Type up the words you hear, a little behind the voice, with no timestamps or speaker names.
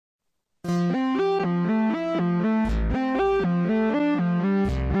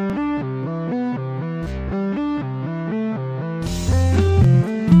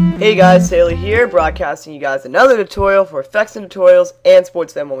Hey guys, Taylor here, broadcasting you guys another tutorial for EffectsandTutorials and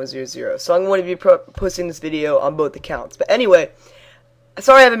SportsFan1100. So I'm going to be posting this video on both accounts. But anyway,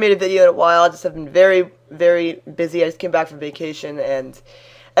 sorry I haven't made a video in a while. I just have been very busy. I just came back from vacation and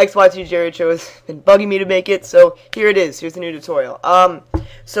XY2 Jerry Cho has been bugging me to make it. So here it is. Here's the new tutorial.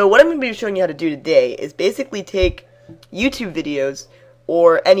 So what I'm going to be showing you how to do today is basically take YouTube videos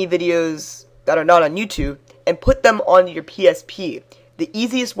or any videos that are not on YouTube and put them onto your PSP. The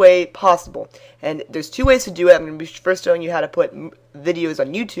easiest way possible. And there's two ways to do it. I'm going to be first showing you how to put videos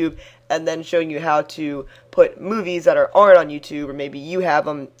on YouTube, and then showing you how to put movies that aren't on YouTube, or maybe you have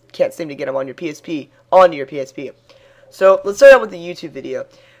them, can't seem to get them on your PSP, onto your PSP. So let's start out with the YouTube video.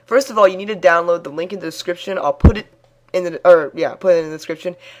 First of all, you need to download the link in the description. I'll put it in the, put it in the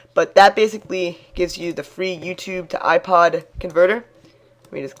description. But that basically gives you the free YouTube to iPod converter.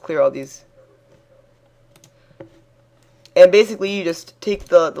 Let me just clear all these. And basically, you just take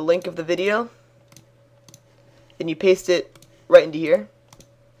the link of the video, and you paste it right into here,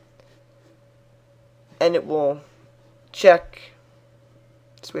 and it will check.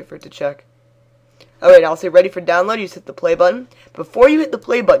 Just wait for it to check. Alright, I'll say ready for download. You just hit the play button. Before you hit the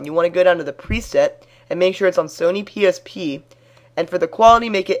play button, you want to go down to the preset and make sure it's on Sony PSP, and for the quality,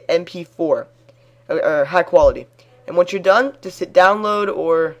 make it MP4, or high quality. And once you're done, just hit download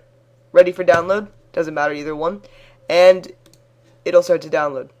or ready for download. Doesn't matter, either one. And it'll start to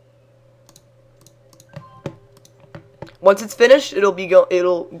download. Once it's finished, it'll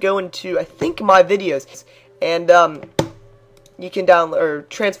go into, I think, my videos, and you can download or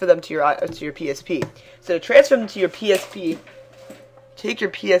transfer them to your PSP. So to transfer them to your PSP, take your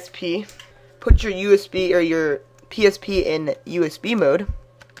PSP, put your USB or your PSP in USB mode.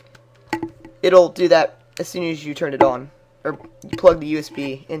 It'll do that as soon as you turn it on, or you plug the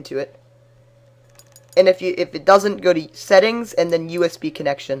USB into it. And if it doesn't, go to settings and then USB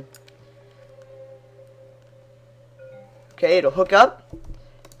connection. Okay, it'll hook up.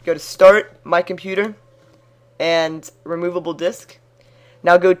 Go to start my computer and removable disk.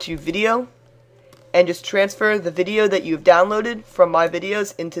 Now go to video and just transfer the video that you've downloaded from my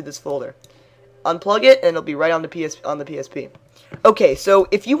videos into this folder. Unplug it and it'll be right on the PSP. Okay, so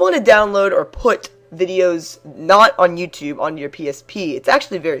if you want to download or put videos not on YouTube onto your PSP, it's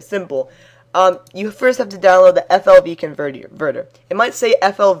actually very simple. You first have to download the FLV converter. It might say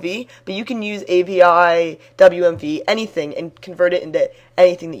FLV, but you can use AVI, WMV, anything, and convert it into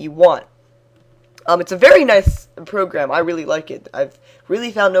anything that you want. It's a very nice program. I really like it. I've really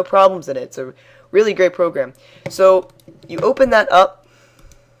found no problems in it. It's a really great program. So you open that up.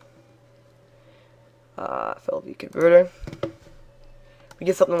 FLV converter. We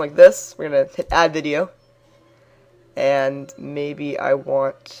get something like this. We're going to hit add video. And maybe I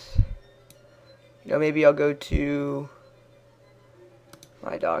want... maybe I'll go to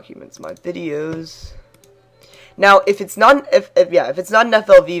my documents, my videos. Now, if it's not an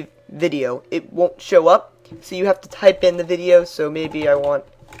FLV video, it won't show up. So you have to type in the video. So maybe I want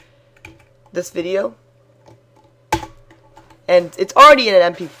this video, and it's already in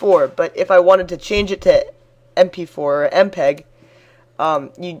an MP4. But if I wanted to change it to MP4 or MPEG,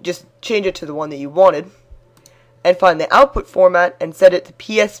 you just change it to the one that you wanted. And find the output format and set it to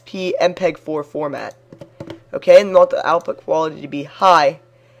PSP MPEG-4 format. Okay, and want the output quality to be high.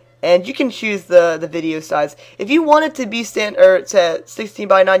 And you can choose the video size. If you want it to be to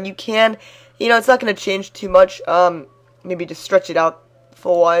 16:9, you can. It's not going to change too much. Maybe just stretch it out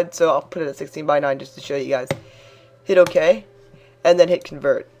full wide. So I'll put it at 16:9 just to show you guys. Hit OK, and then hit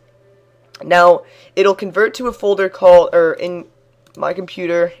convert. Now it'll convert to a folder called, or in my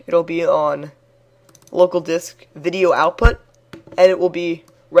computer, it'll be on local disk video output, and it will be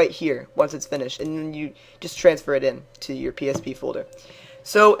right here once it's finished, and then you just transfer it in to your PSP folder.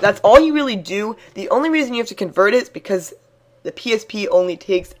 So that's all you really do. The only reason you have to convert it is because the PSP only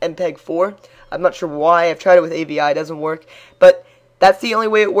takes MPEG-4. I'm not sure why. I've tried it with AVI, it doesn't work, but that's the only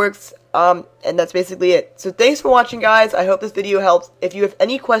way it works, and that's basically it. So thanks for watching, guys. I hope this video helps. If you have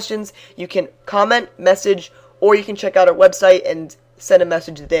any questions, you can comment, message, or you can check out our website and send a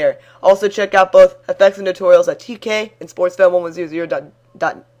message there. Also check out both EffectsandTutorials at TK and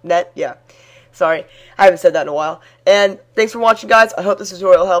SportsFan1100.net. Yeah, sorry, I haven't said that in a while. And thanks for watching, guys. I hope this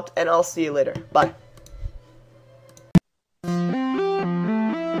tutorial helped, and I'll see you later. Bye.